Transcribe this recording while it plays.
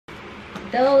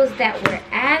those that were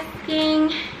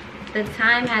asking, the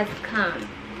time has come.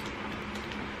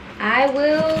 I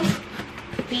will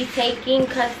be taking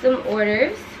custom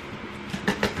orders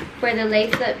for the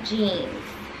lace-up jeans.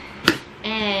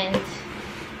 And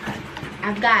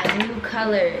I've got new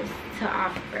colors to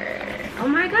offer. Oh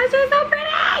my gosh, they're so pretty!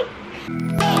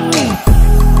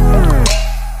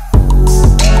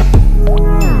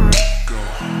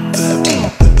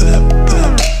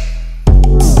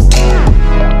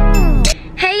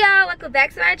 Hey y'all, welcome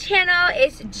back to my channel.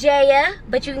 It's Jaya,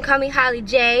 but you can call me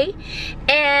HollyxJai.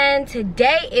 And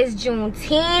today is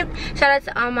Juneteenth. Shout out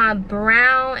to all my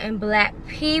brown and black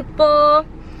people.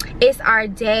 It's our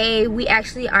day. We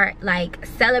actually are like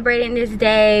celebrating this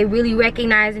day, really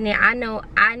recognizing it. I know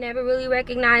I never really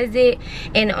recognized it.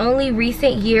 In only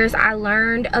recent years I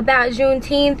learned about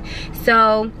Juneteenth.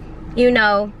 So, you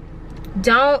know,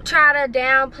 don't try to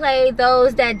downplay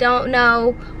those that don't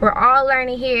know. We're all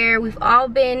learning here. We've all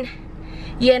been,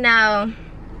 you know,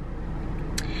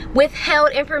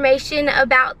 withheld information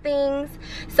about things.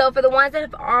 So for the ones that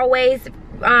have always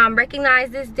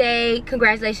recognized this day,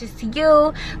 congratulations to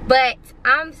you. But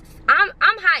I'm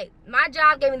hyped. My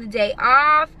job gave me the day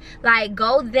off. Like,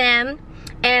 go them.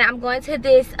 And I'm going to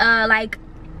this like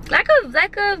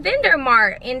a vendor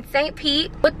mart in St.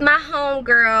 Pete with my home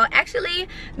girl. Actually,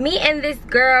 me and this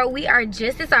girl,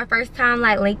 it's our first time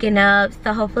like linking up,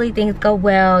 so hopefully things go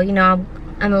well. You know,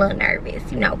 I'm a little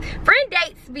nervous, you know. Friend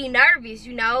dates be nervous,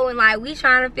 you know, and like we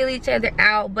trying to feel each other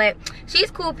out, but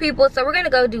she's cool people, so we're gonna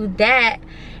go do that.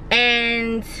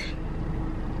 And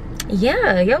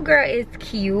yeah, your girl is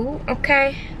cute,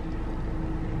 okay?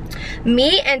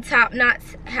 Me and Top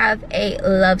Knots have a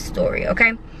love story,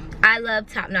 okay? I love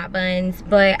top knot buns,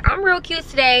 but I'm real cute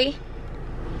today.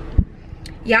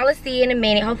 Y'all will see in a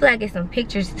minute. Hopefully I get some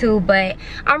pictures too, but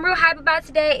I'm real hype about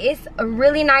today. It's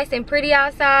really nice and pretty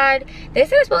outside. They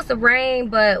said it's supposed to rain,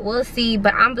 but we'll see.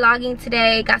 But I'm vlogging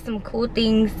today. Got some cool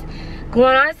things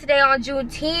going on today on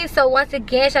Juneteenth. So once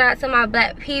again, shout out to my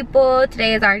black people.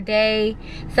 Today is our day.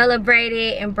 Celebrate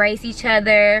it, embrace each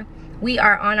other. We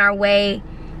are on our way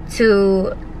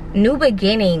to new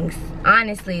beginnings.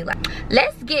 Honestly, like,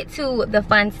 let's get to the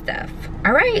fun stuff.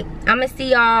 All right, I'm gonna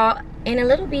see y'all in a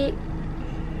little bit.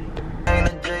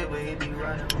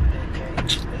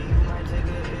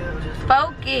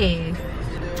 Focus.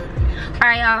 All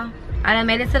right, y'all, I done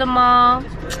made it to the mall.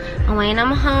 I'm waiting on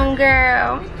my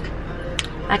homegirl.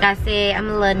 Like I said, I'm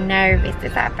a little nervous.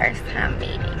 This is our first time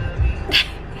meeting.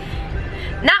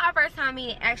 Not our first time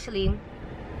meeting, actually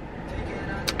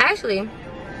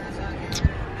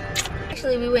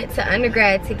we went to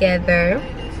undergrad together,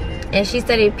 and she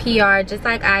studied PR just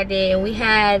like I did, and we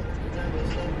had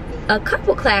a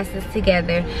couple classes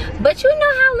together. But you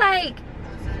know how like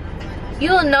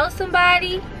you'll know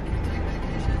somebody?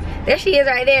 There she is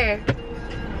right there.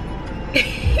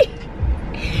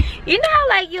 You know how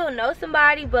like you'll know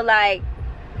somebody, but like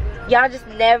y'all just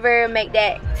never make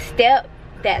that step?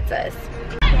 That's us.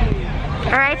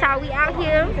 All right, y'all, we out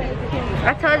here.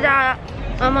 I told y'all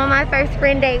I'm on my first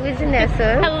friend date with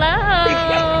Janessa. Hello.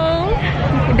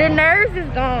 The nerves is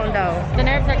gone though. The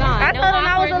nerves are gone. I told him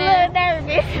I was a little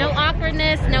nervous. No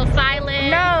awkwardness, no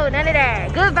silence. No, none of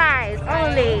that. Good vibes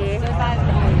only. Good vibes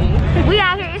only. We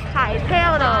out here, it's hot as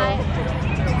hell though.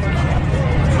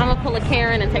 I'm gonna pull a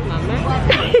Karen and take my money.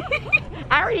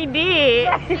 I already did.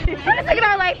 I took it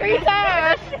out like 3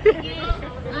 times.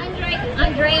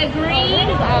 Andrea Green.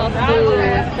 Oh, dude.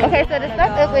 Okay, so the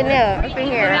stuff up in there, up in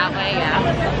here. That way, yeah.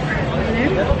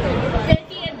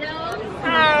 Cynthia Doe.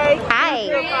 Hi. Hi.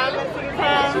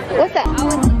 What's up?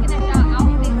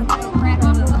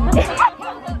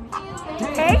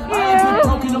 Thank you.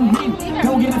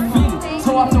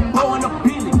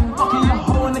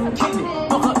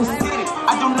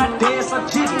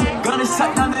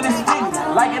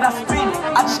 Like it, I spin it.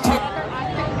 I just can't.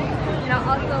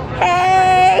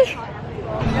 Hey!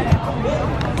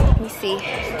 Let me see.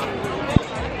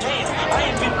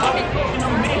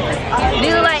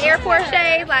 These look like airport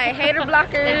shades, like hater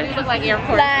blockers. These look like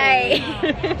airport shades.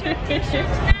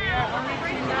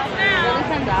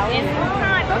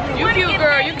 You cute,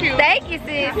 girl. You cute. Thank you,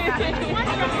 sis.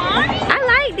 I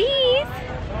like these.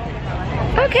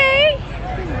 Okay.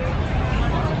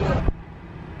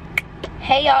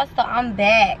 Hey, y'all. So I'm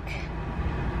back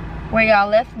where y'all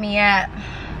left me at.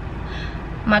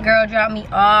 My girl dropped me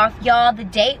off. Y'all, the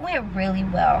date went really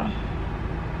well.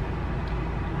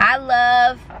 I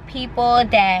love people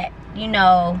that, you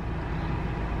know,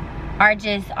 are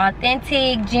just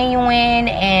authentic, genuine,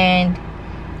 and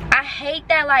I hate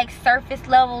that like surface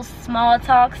level small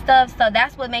talk stuff. So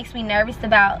that's what makes me nervous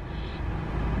about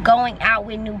going out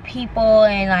with new people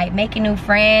and like making new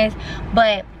friends,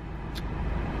 but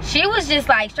she was just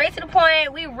like straight to the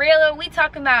point. We real, we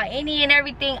talking about any and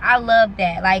everything. I love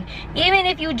that. Like, even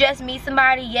if you just meet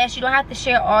somebody, yes, you don't have to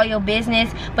share all your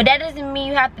business, but that doesn't mean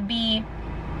you have to be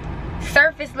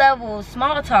surface level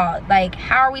small talk. Like,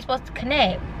 how are we supposed to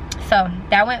connect? So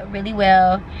that went really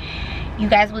well. You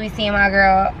guys will be seeing my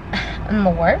girl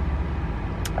more,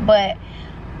 but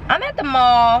I'm at the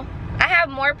mall. I have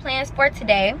more plans for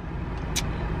today.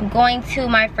 I'm going to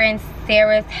my friend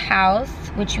Sarah's house,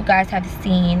 which you guys have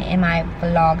seen in my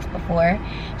vlogs before.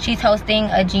 She's hosting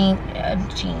a Juneteenth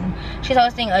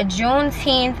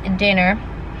dinner,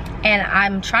 and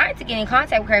I'm trying to get in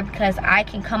contact with her because I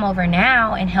can come over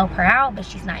now and help her out, but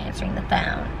she's not answering the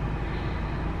phone.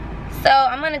 So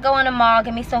I'm gonna go in the mall,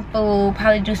 get me some food,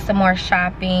 probably do some more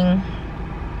shopping,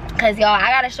 cause y'all, I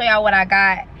gotta show y'all what I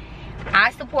got. I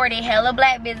supported hella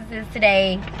black businesses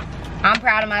today. I'm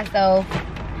proud of myself.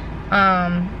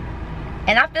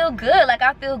 And I feel good. Like,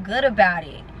 I feel good about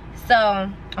it. So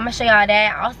I'm gonna show y'all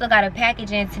that. I also got a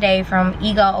package in today from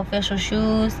Ego Official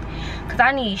Shoes, cause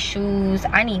I need shoes.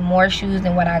 I need more shoes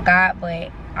than what I got,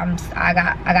 but I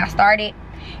got started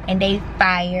and they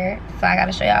fire. So I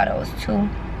gotta show y'all those too.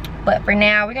 But for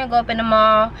now, we're gonna go up in the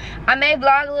mall. I may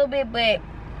vlog a little bit, but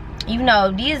you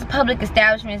know, these public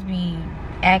establishments be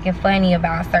acting funny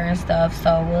about certain stuff,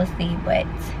 so we'll see. But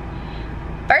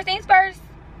first things first,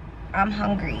 I'm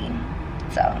hungry,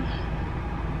 so I'm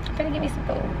gonna get me some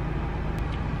food.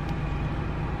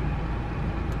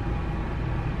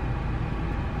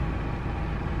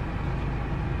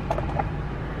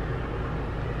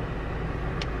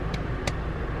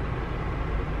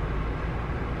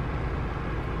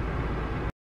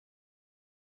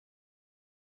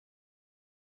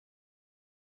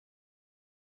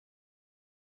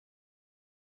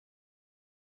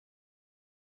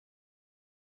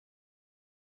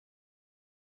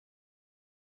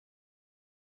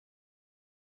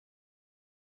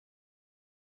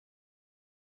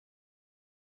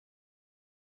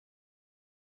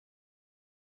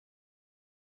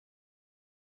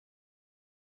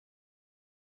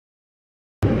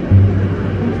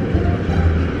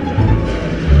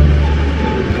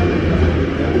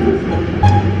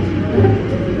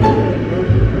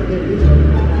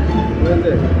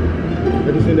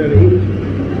 We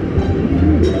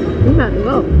got to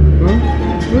go. Huh?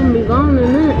 We're gonna be gone in a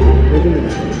minute.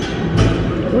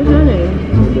 What's your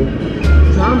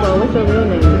name? Mambo, what's your real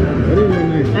name? What is your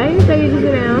name? I didn't say you to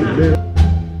sit down.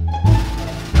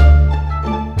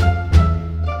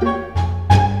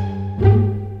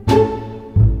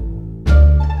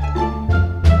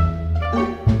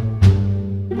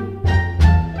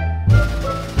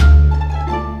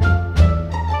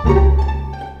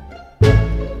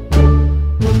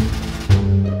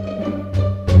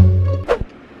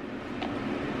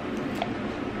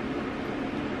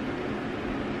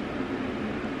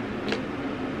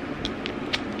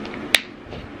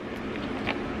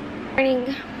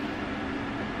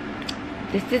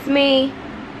 This is me.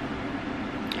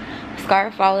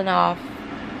 Scarf falling off.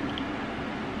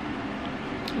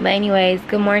 But anyways,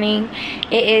 good morning.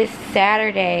 It is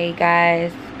Saturday,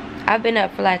 guys. I've been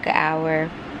up for like an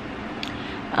hour.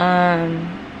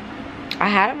 I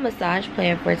had a massage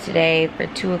plan for today for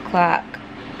 2 o'clock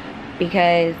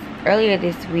because earlier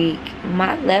this week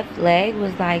my left leg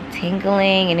was like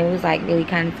tingling and it was like really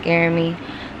kind of scaring me.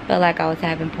 Felt like I was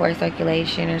having poor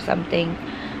circulation or something,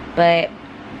 but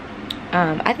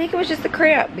I think it was just a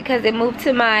cramp because it moved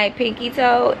to my pinky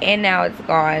toe and now it's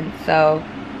gone. So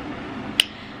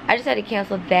I just had to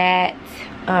cancel that.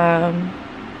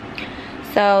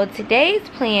 So today's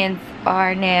plans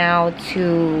are now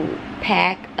to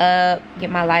pack up, get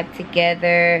my life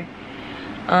together.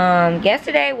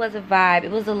 Yesterday was a vibe.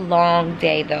 It was a long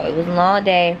day though. It was a long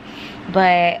day,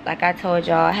 but like I told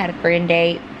y'all, I had a friend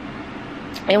date.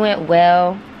 It went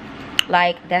well.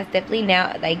 Like, that's definitely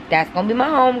now, like, that's gonna be my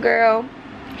home girl.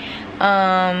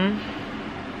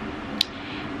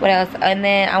 What else? And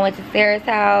then I went to Sarah's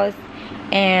house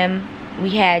and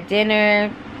we had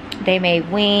dinner. They made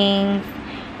wings,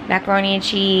 macaroni and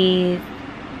cheese,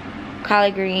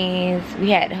 collard greens. We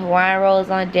had Hawaiian rolls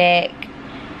on deck.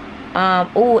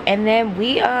 Oh, and then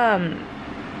we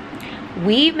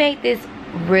made this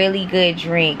really good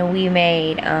drink. We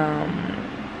made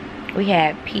we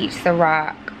had peach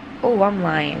Ciroc. Oh, I'm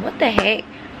lying. What the heck?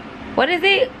 What is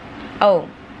it? Oh,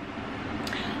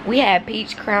 we had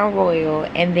peach Crown Royal,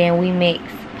 and then we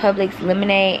mixed Publix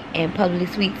lemonade and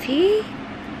Publix sweet tea.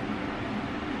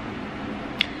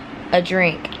 A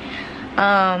drink.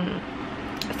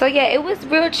 So yeah, it was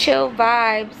real chill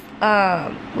vibes.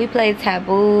 We played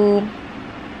Taboo.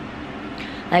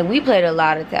 Like, we played a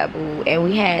lot of Taboo, and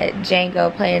we had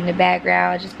Django playing in the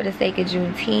background just for the sake of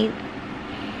Juneteenth.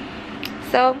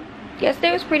 So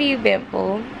yesterday was pretty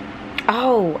eventful.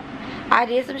 Oh, I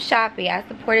did some shopping. I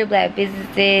supported black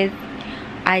businesses.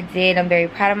 I did. I'm very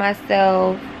proud of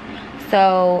myself.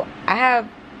 So I have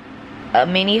a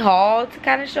mini haul to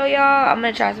kind of show y'all. I'm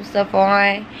gonna try some stuff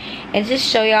on and just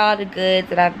show y'all the goods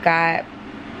that I've got.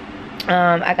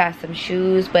 I got some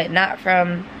shoes, but not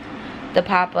from the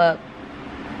pop-up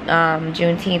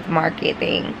Juneteenth market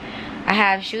thing. I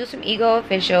have shoes from Ego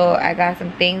Official. I got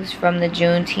some things from the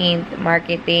Juneteenth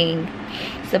market thing,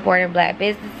 supporting black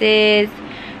businesses.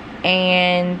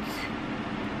 And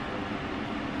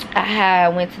I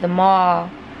went to the mall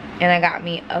and I got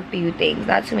me a few things,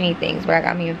 not too many things, but I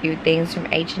got me a few things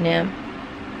from H&M.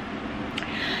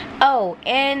 Oh,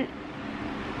 and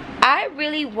I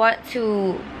really want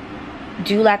to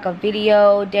do like a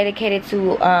video dedicated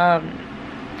to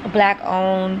black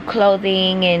owned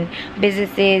clothing and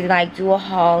businesses, like do a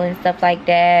haul and stuff like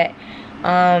that.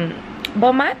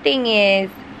 But my thing is,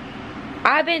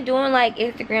 I've been doing like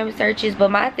Instagram searches, but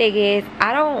my thing is,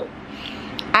 I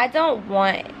don't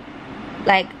want,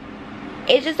 like,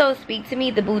 it just don't speak to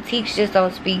me. The boutiques just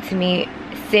don't speak to me,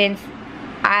 since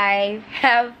I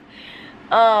have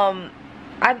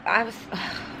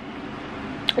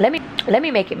let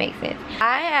me make it make sense.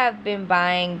 I have been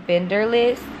buying vendor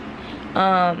lists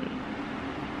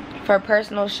for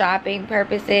personal shopping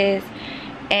purposes,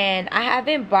 and I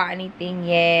haven't bought anything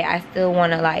yet. I still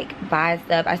want to like buy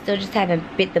stuff. I still just haven't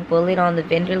bit the bullet on the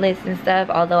vendor lists and stuff,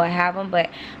 although I have them. But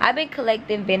I've been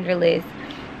collecting vendor lists,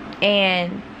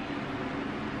 and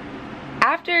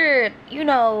after, you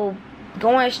know,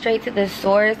 going straight to the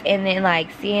source and then like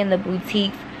seeing the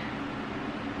boutiques,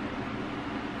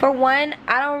 for one,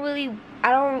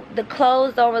 the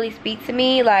clothes don't really speak to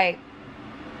me. Like,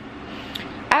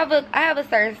 I have a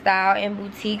certain style, and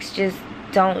boutiques just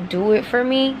don't do it for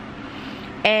me.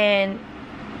 And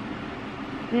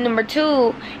number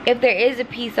two, if there is a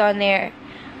piece on there,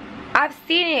 I've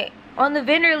seen it on the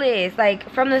vendor list, like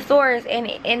from the source, and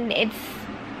it's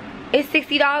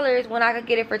 $60 when I could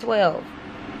get it for $12.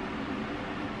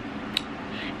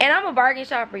 And I'm a bargain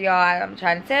shopper, y'all. I'm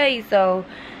trying to tell you. So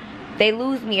they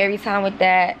lose me every time with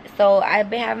that. So I've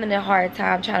been having a hard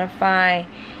time trying to find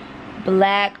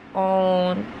black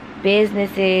owned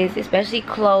businesses, especially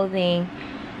clothing,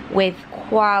 with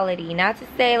quality. Not to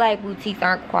say like boutiques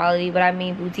aren't quality, but I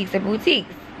mean boutiques are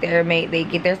boutiques. They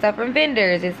get their stuff from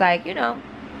vendors. It's like, you know,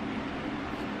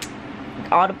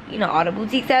 all the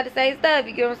boutiques have the same stuff.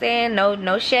 You get what I'm saying?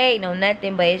 No shade, no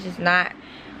nothing, but it's just not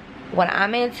what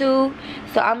I'm into.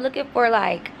 So I'm looking for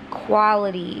like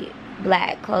quality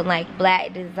black clothing, like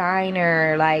black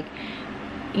designer, like,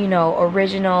 you know,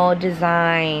 original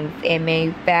designs and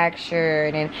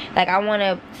manufactured. And like, I want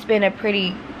to spend a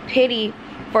pretty penny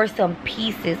for some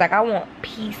pieces. Like, I want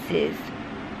pieces.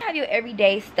 You have your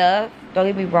everyday stuff, don't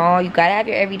get me wrong, you gotta have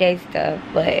your everyday stuff,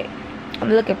 but I'm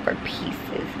looking for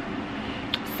pieces.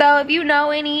 So if you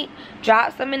know any,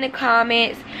 drop some in the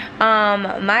comments.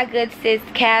 My good sis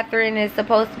Catherine is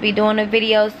supposed to be doing a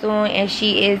video soon, and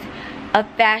she is a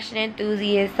fashion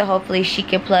enthusiast, so hopefully she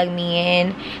can plug me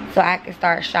in so I can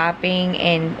start shopping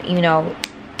and, you know,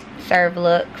 serve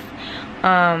looks.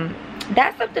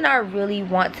 That's something I really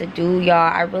want to do, y'all.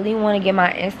 I really want to get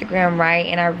my Instagram right,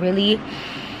 and I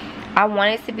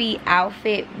want it to be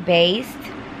outfit based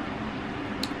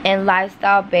and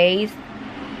lifestyle based.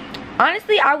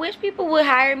 Honestly, I wish people would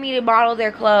hire me to model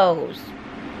their clothes.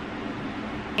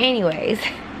 Anyways,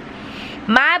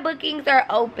 my bookings are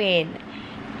open.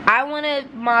 I want to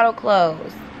model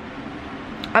clothes.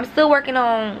 I'm still working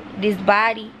on this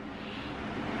body,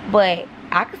 but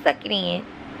I can suck it in.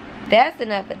 That's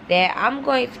enough of that. I'm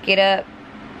going to get up,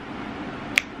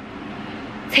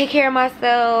 take care of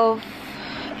myself,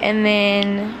 and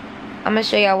then I'm going to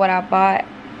show y'all what I bought.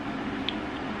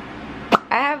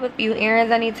 I have a few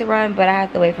errands I need to run, but I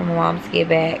have to wait for my mom to get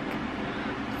back.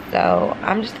 So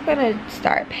I'm just going to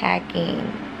start packing.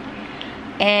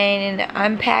 And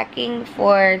I'm packing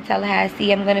for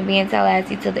Tallahassee. I'm going to be in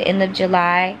Tallahassee till the end of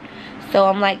July. So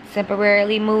I'm like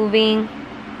temporarily moving.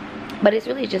 But it's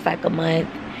really just like a month.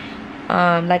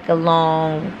 Like a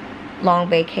long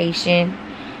vacation.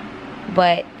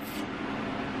 But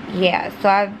yeah, so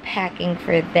I'm packing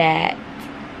for that.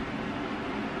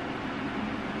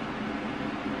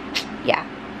 Yeah.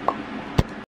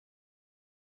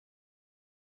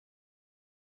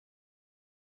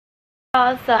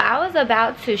 So I was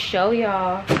about to show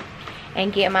y'all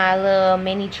and get my little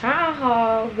mini try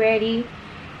haul ready,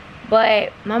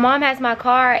 but my mom has my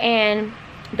car and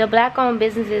the black owned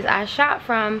businesses I shop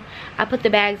from, I put the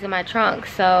bags in my trunk,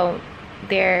 so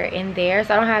they're in there.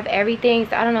 So I don't have everything,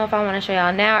 so I don't know if I want to show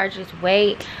y'all now or just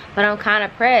wait, but I'm kind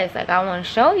of pressed. Like, I want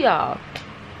to show y'all.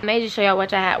 I may just show y'all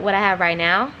what I have right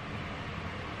now.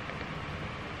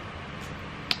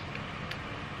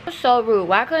 So rude.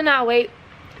 Why couldn't I wait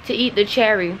to eat the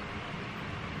cherry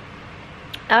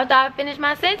after I finished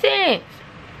my sentence?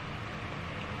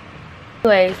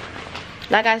 Anyways,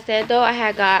 like I said though, I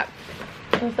had got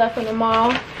some stuff from the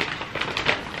mall,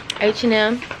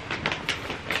 H&M,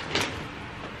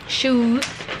 shoes,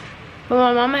 but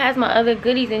my mama has my other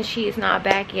goodies and she is not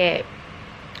back yet,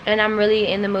 and I'm really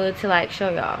in the mood to like show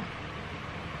y'all.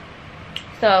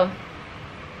 So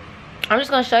I'm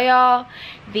just gonna show y'all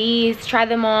these, try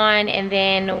them on, and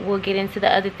then we'll get into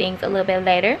the other things a little bit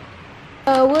later.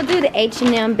 So we'll do the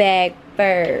H&M bag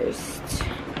first.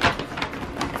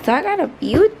 So I got a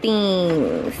few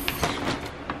things.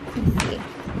 Let's see.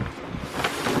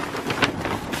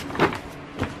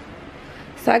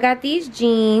 So I got these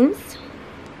jeans,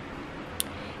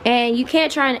 and you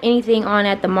can't try anything on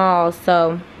at the mall,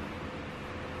 so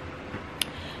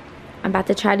I'm about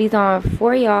to try these on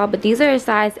for y'all. But these are a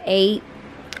size 8.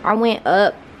 I went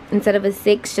up instead of a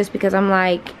 6 just because I'm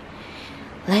like,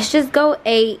 let's just go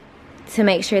 8 to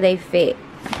make sure they fit.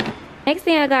 Next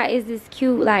thing I got is this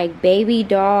cute like baby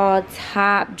doll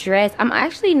top dress. I'm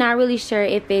actually not really sure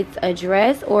if it's a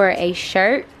dress or a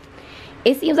shirt.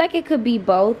 It seems like it could be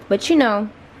both, but you know,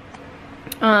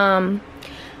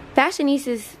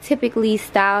 fashionistas typically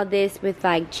style this with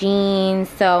like jeans,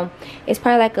 so it's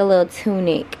probably like a little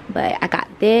tunic. But I got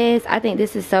this. I think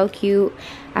this is so cute.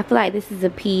 I feel like this is a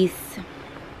piece.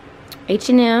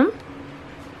 H&M.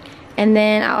 And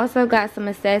then I also got some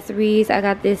accessories. I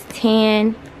got this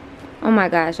tan, oh my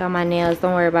gosh, on my nails,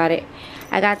 don't worry about it.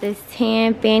 I got this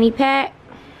tan fanny pack.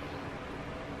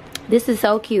 This is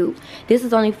so cute. This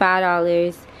is only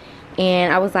 $5,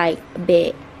 and I was like,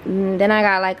 bet. Then I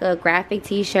got like a graphic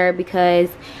t-shirt because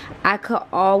I could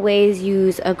always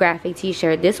use a graphic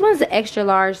t-shirt. This one's extra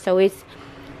large, so it's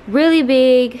really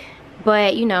big,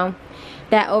 but you know,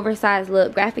 that oversized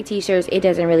look, graphic t-shirts, it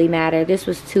doesn't really matter. This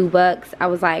was $2. I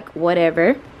was like,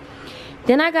 whatever.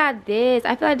 Then I got this.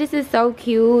 I feel like this is so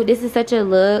cute. This is such a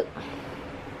look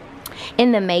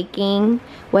in the making,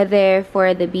 whether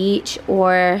for the beach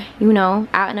or, you know,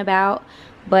 out and about.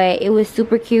 But it was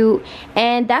super cute,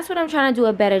 and that's what I'm trying to do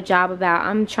a better job about.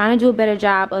 I'm trying to do a better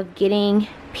job of getting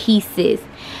pieces.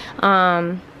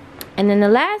 And then the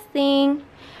last thing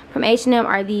from H&M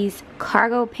are these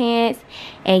cargo pants,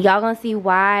 and y'all gonna see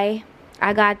why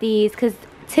I got these, because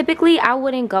typically I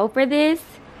wouldn't go for this.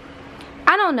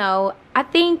 I don't know, I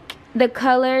think the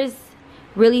colors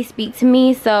really speak to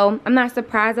me, so I'm not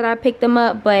surprised that I picked them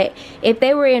up. But if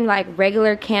they were in like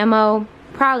regular camo,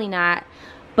 probably not.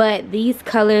 But these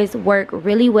colors work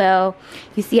really well.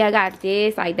 You see I got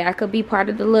this, like that could be part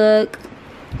of the look,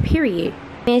 period.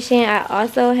 I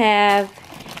also have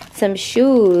some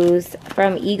shoes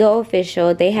from Ego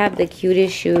Official. They have the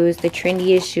cutest shoes, the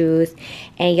trendiest shoes,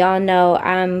 and y'all know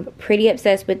I'm pretty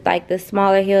obsessed with like the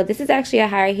smaller heel. This is actually a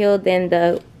higher heel than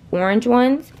the orange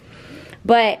ones,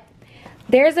 but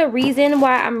there's a reason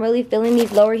why I'm really feeling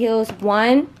these lower heels.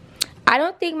 One, I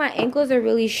don't think my ankles are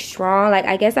really strong. Like,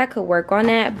 I guess I could work on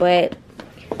that, but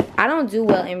I don't do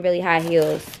well in really high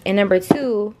heels. And number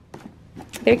two,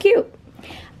 they're cute.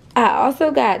 I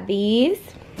also got these.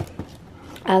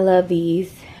 I love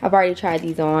these. I've already tried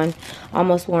these on.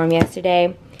 Almost wore them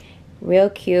yesterday. Real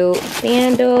cute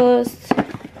sandals.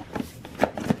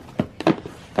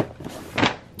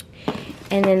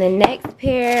 And then the next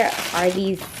pair are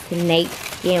these snake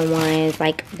skin ones.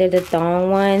 Like, they're the thong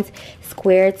ones.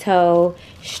 Square toe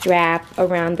strap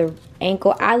around the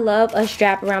ankle. I love a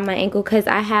strap around my ankle because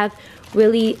I have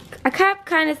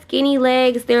kind of skinny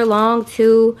legs. They're long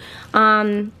too.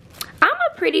 I'm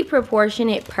a pretty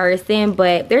proportionate person,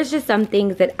 but there's just some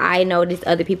things that I notice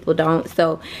other people don't.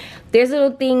 So there's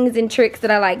little things and tricks that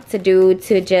I like to do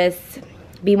to just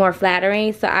be more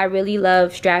flattering. So I really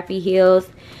love strappy heels.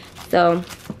 So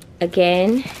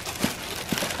again,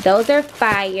 those are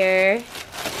fire.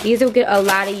 These will get a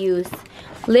lot of use.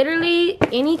 Literally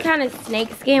any kind of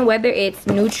snake skin, whether it's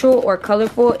neutral or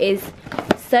colorful, is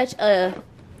such a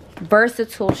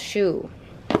versatile shoe.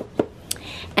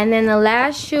 And then the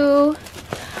last shoe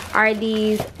are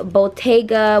these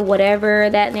Bottega,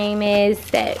 whatever that name is,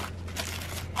 that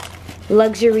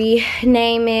luxury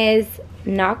name is,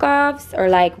 knockoffs, or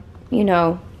like, you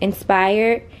know,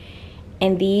 inspired.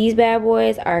 And these bad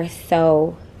boys are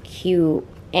so cute.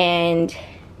 And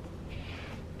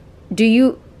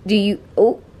you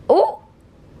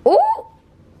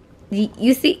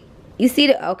see You see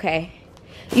the, okay.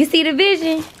 You see the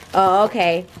vision? Oh,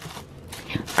 okay.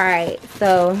 All right,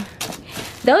 so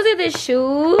those are the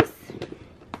shoes.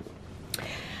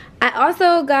 I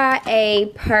also got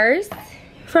a purse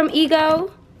from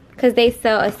Ego because they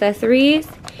sell accessories,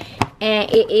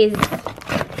 and it is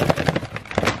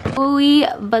Louis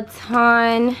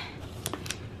Vuitton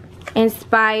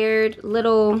inspired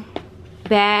little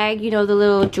bag, you know, the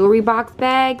little jewelry box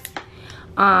bags.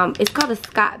 It's called a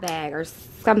Scott bag or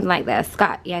something like that.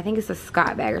 Scott, yeah, I think it's a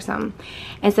Scott bag or something.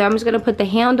 And so I'm just gonna put the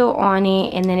handle on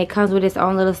it, and then it comes with its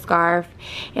own little scarf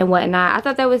and whatnot. I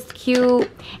thought that was cute.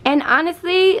 And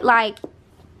honestly, like,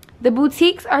 the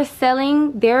boutiques are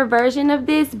selling their version of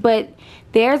this, but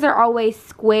theirs are always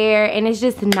square, and it's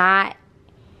just not,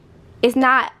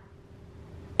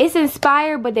 it's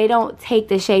inspired, but they don't take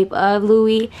the shape of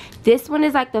Louis. This one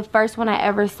is like the first one I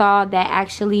ever saw that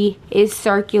actually is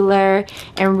circular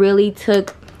and really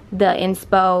took the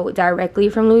inspo directly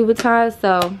from Louis Vuitton.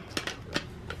 So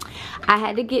I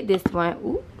had to get this one.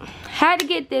 Ooh, had to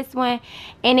get this one.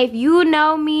 And if you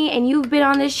know me and you've been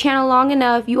on this channel long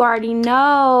enough, you already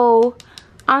know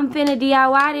I'm finna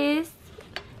DIY this.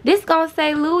 This gonna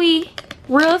say Louis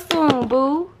real soon,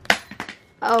 boo.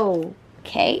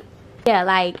 Okay. Yeah,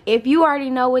 like, if you already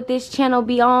know what this channel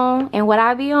be on and what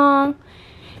I be on,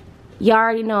 you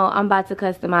already know I'm about to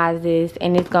customize this,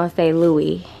 and it's gonna say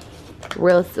Louis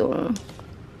real soon.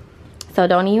 So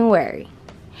don't even worry.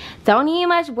 Don't even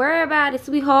much worry about it,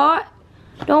 sweetheart.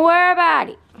 Don't worry about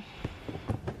it.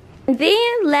 And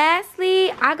then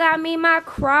lastly, I got me my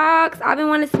Crocs. I've been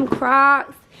wanting some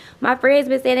Crocs. My friends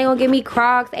been saying they gonna give me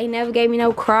Crocs. They never gave me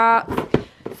no Crocs.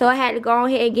 So I had to go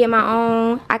ahead and get my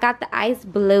own. I got the ice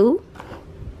blue.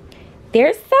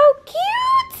 They're so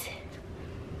cute.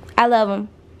 I love them.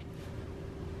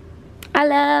 I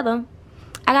love them.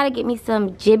 I gotta get me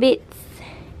some gibbets.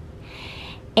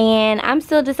 And I'm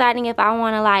still deciding if I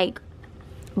want to like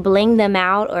bling them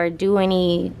out or do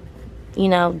any, you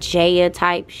know, Jaya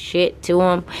type shit to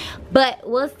them. But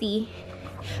we'll see.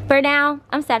 For now,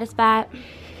 I'm satisfied.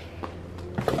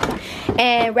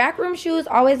 And Rack Room Shoes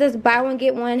always does buy one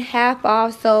get one half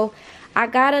off. So I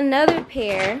got another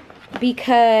pair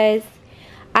because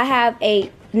I have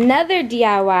another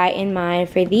DIY in mind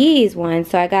for these ones.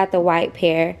 So I got the white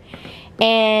pair,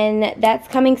 and that's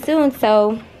coming soon.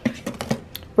 So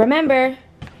remember,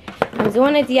 I'm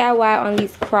doing a DIY on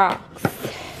these Crocs.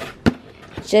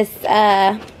 Just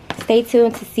stay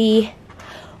tuned to see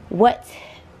what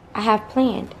I have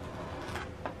planned.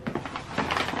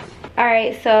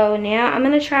 Alright, so now I'm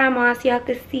going to try them on so y'all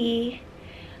can see,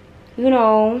 you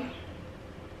know,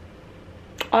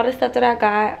 all the stuff that I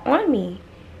got on me.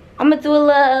 I'm going to do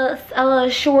a little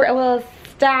short, a little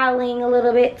styling a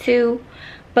little bit too.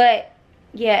 But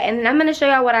yeah, and I'm going to show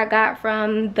y'all what I got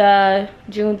from the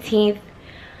Juneteenth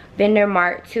vendor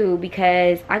mart too,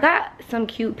 because I got some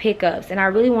cute pickups and I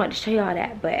really want to show y'all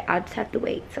that, but I'll just have to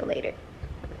wait till later.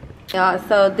 Y'all,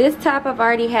 so this top I've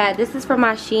already had. This is from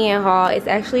my Shein haul. It's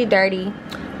actually dirty,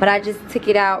 but I just took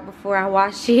it out before I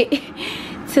washed it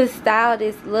to style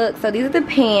this look. So these are the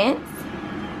pants.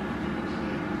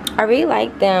 I really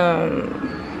like them.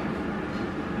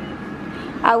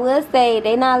 I will say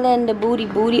they not letting the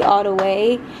booty all the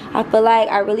way. I feel like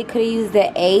I really could have used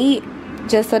the 8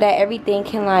 just so that everything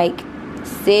can like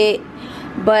sit,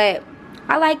 but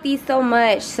I like these so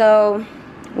much, so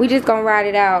we just gonna ride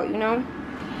it out, you know.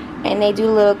 And they do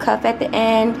a little cuff at the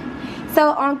end.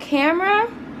 So on camera,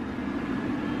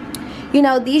 you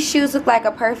know, these shoes look like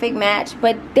a perfect match,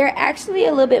 but they're actually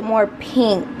a little bit more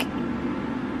pink.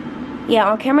 Yeah,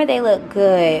 on camera they look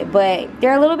good, but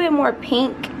they're a little bit more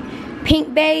pink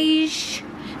beige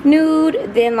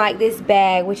nude than like this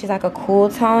bag, which is like a cool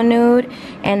tone nude.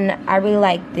 And I really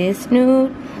like this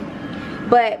nude,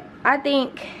 but I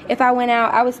think if I went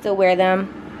out I would still wear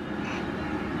them.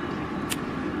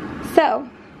 So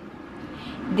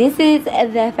this is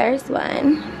the first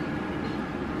one.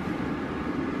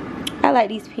 I like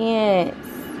these pants.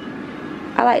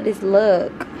 I like this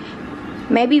look.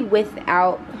 Maybe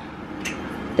without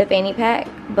the fanny pack,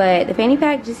 but the fanny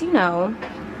pack, just, you know,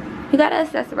 you gotta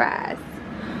accessorize.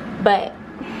 But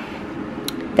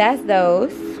that's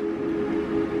those.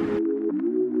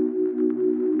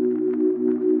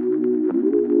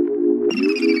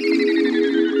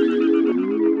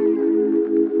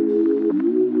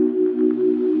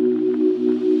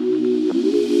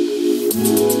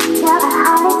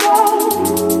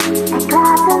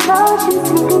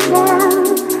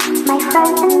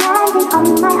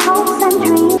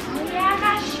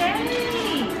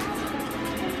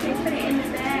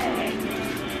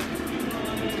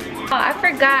 I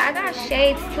forgot I got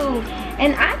shades too.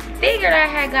 And I figured I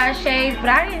had got shades, but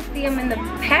I didn't see them in the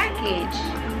package.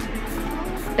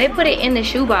 They put it in the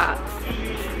shoebox.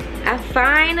 I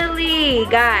finally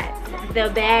got the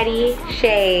baddie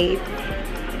shades.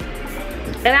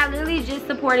 And I literally just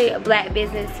supported a black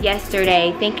business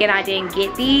yesterday thinking I didn't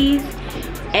get these.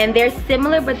 And they're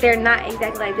similar, but they're not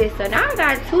exactly like this. So now I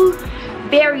got 2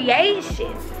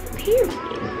 variations, period.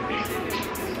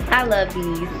 I love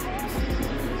these.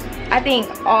 I think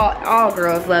all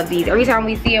girls love these. Every time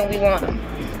we see them, we want them.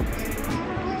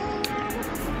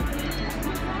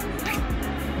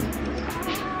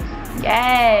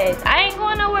 Yes. I ain't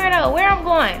going nowhere though. Where I'm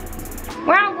going?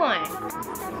 Where I'm going?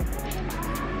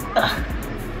 Ugh.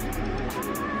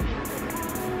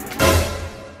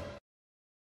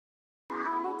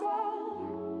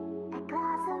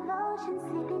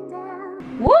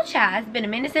 Woo child, it's been a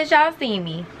minute since y'all seen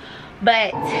me.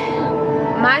 But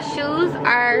my shoes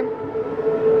are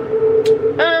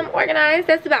organized.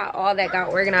 That's about all that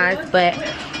got organized, but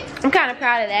I'm kind of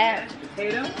proud of that.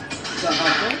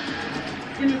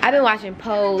 I've been watching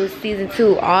Pose season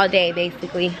 2 all day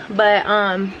basically, but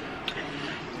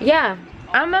yeah,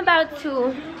 I'm about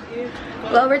to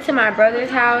go over to my brother's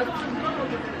house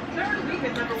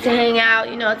to hang out.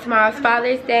 You know, tomorrow's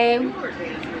Father's Day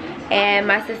and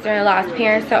my sister-in-law's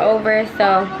parents are over,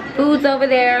 so food's over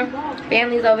there,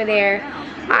 family's over there.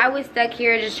 I was stuck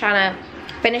here just trying to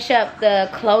finish up the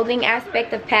clothing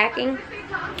aspect of packing,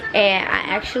 and I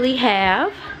actually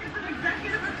have.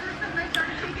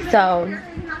 So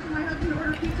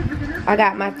I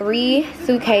got my 3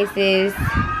 suitcases.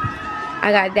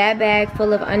 I got that bag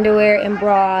full of underwear and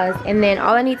bras, and then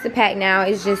all I need to pack now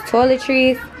is just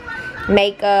toiletries,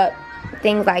 makeup,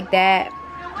 things like that.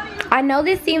 I know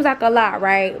this seems like a lot,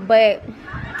 right? But,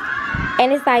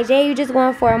 and it's like, Jay, you just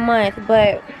going for a month,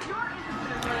 but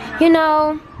you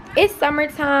know, it's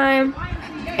summertime,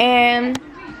 and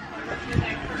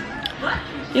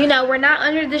you know, we're not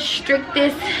under the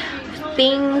strictest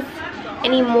things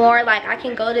anymore. Like, I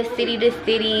can go to city to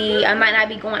city. I might not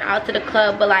be going out to the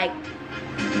club, but like,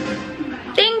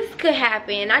 things could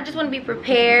happen. I just want to be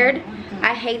prepared.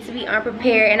 I hate to be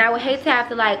unprepared, and I would hate to have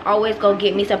to like always go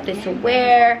get me something to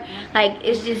wear. Like,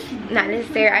 it's just not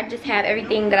necessary. I just have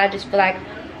everything that I just feel like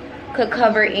could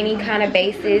cover any kind of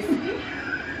basis.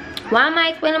 Why am I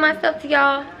explaining my stuff to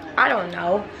y'all? I don't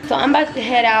know. So I'm about to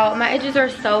head out. My edges are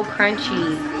so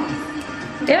crunchy.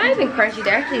 They're not even crunchy,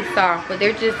 they're actually soft, but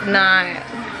they're just not,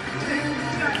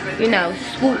 you know,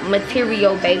 swoop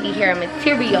material, baby hair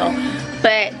material.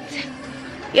 But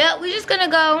yeah, we're just gonna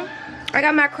go. I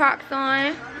got my Crocs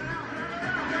on.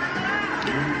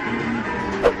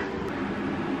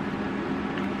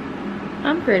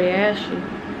 I'm pretty ashy.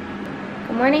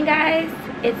 Good morning, guys.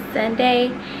 It's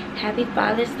Sunday. Happy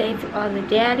Father's Day to all the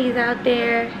daddies out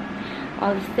there,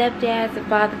 all the stepdads and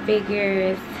father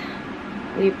figures.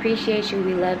 We appreciate you,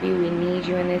 we love you, we need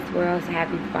you in this world, so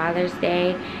happy Father's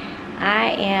Day.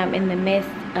 I am in the midst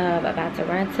of about to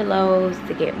run to Lowe's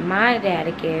to get my dad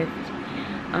a gift.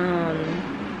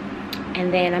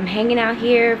 And then I'm hanging out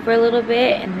here for a little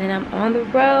bit, and then I'm on the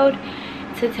road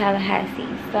to Tallahassee.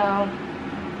 So,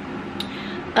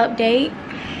 update.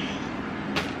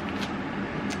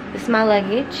 This is my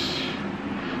luggage.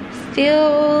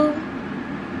 Still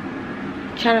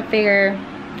trying to figure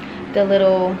the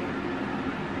little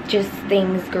just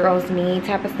things girls need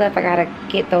type of stuff. I gotta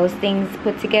get those things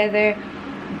put together,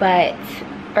 but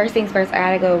first things first, I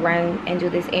gotta go run and do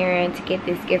this errand to get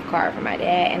this gift card for my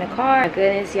dad and a car. My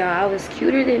goodness, y'all, I was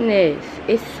cuter than this.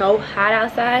 It's so hot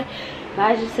outside, but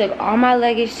I just took all my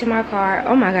luggage to my car.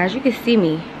 Oh my gosh, you can see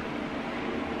me.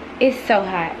 It's so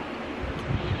hot.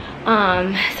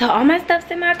 So all my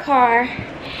stuff's in my car,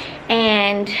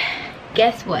 and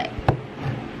guess what?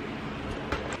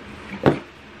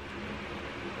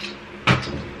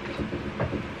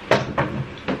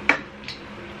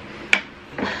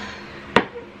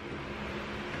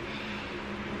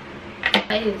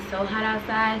 It is so hot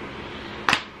outside.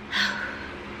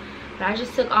 But I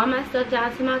just took all my stuff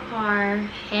down to my car.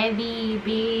 Heavy,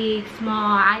 big,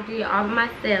 small. I did all by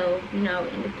myself, you know,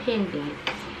 independent.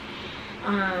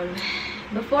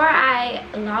 Before I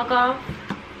log off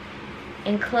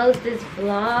and close this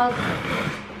vlog,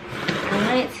 I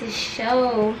wanted to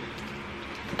show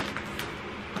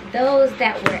those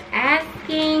that were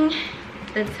asking,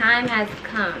 the time has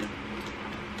come.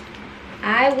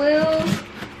 I will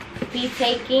be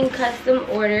taking custom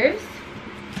orders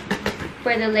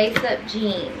for the lace-up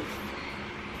jeans,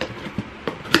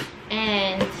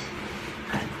 and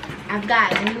I've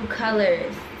got new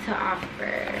colors to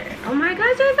offer. Oh my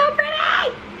gosh, they're so pretty!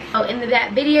 Oh, in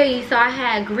that video you saw I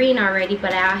had green already,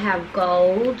 but I have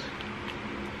gold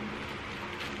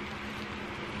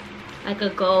like a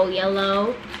gold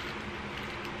yellow.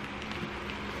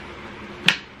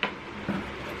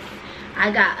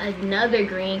 I got another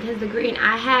green because the green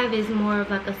I have is more of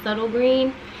like a subtle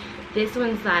green. This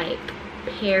one's like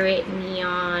parrot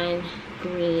neon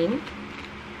green.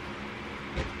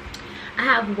 I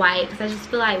have white because I just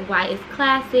feel like white is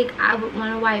classic. I would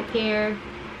want a white pair,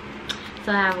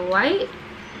 so I have a white.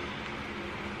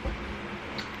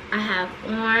 I have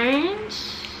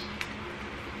orange.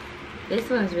 This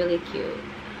one's really cute.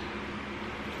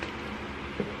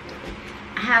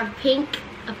 I have pink.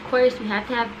 Of course, you have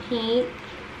to have pink.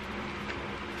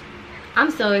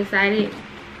 I'm so excited.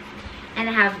 And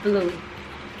I have blue.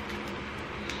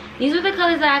 These are the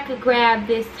colors that I could grab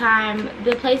this time.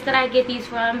 The place that I get these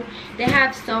from, they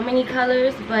have so many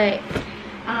colors, but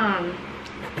I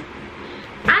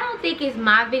don't think it's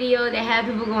my video that have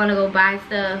people going to go buy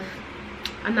stuff.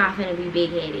 I'm not gonna be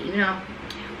big-headed, you know.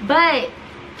 But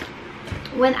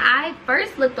when I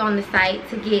first looked on the site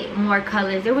to get more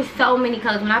colors, there were so many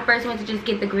colors. When I first went to just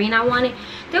get the green I wanted,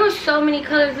 there were so many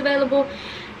colors available.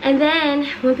 And then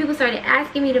when people started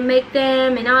asking me to make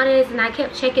them and all this, and I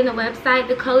kept checking the website,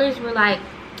 the colors were like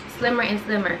slimmer and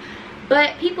slimmer.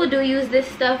 But people do use this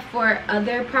stuff for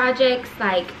other projects,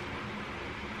 like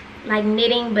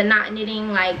knitting, but not knitting.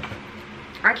 Like,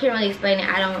 I can't really explain it.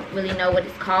 I don't really know what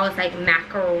it's called. It's like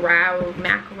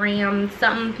macram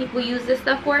something people use this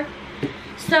stuff for.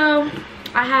 So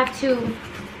I have to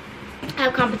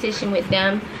have competition with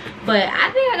them. But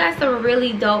I think I got some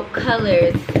really dope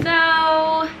colors.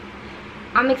 So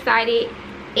I'm excited.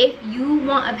 If you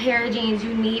want a pair of jeans,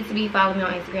 you need to be following me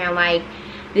on Instagram. Like,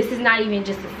 this is not even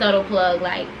just a subtle plug.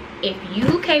 Like, if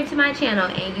you came to my channel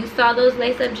and you saw those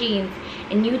lace-up jeans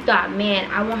and you thought, man,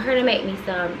 I want her to make me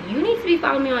some, you need to be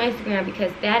following me on Instagram,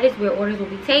 because that is where orders will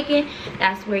be taken.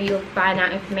 That's where you'll find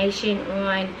out information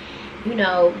on, you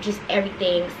know, just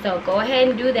everything. So go ahead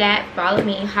and do that. Follow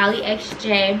me,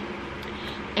 HollyxJai.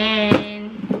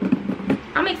 And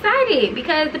I'm excited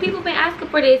because the people have been asking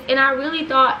for this, and I really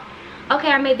thought,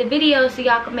 okay, I made the video so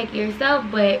y'all can make it yourself,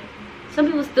 but some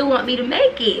people still want me to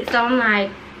make it. So I'm like,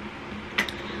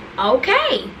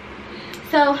 okay.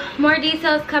 So more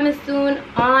details coming soon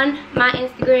on my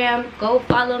Instagram. Go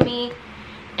follow me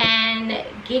and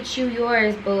get you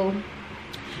yours, boo.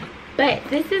 But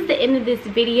this is the end of this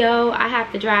video. I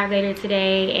have to drive later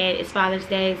today and it's Father's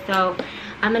Day, so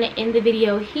I'm gonna end the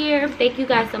video here. Thank you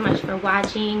guys so much for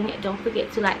watching. Don't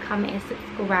forget to like, comment, and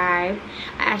subscribe.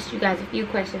 I asked you guys a few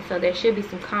questions, so there should be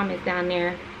some comments down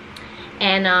there.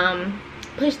 And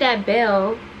push that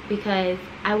bell, because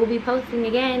I will be posting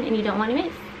again and you don't want to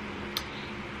miss.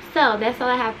 So that's all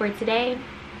I have for today.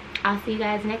 I'll see you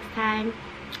guys next time.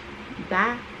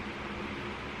 Bye.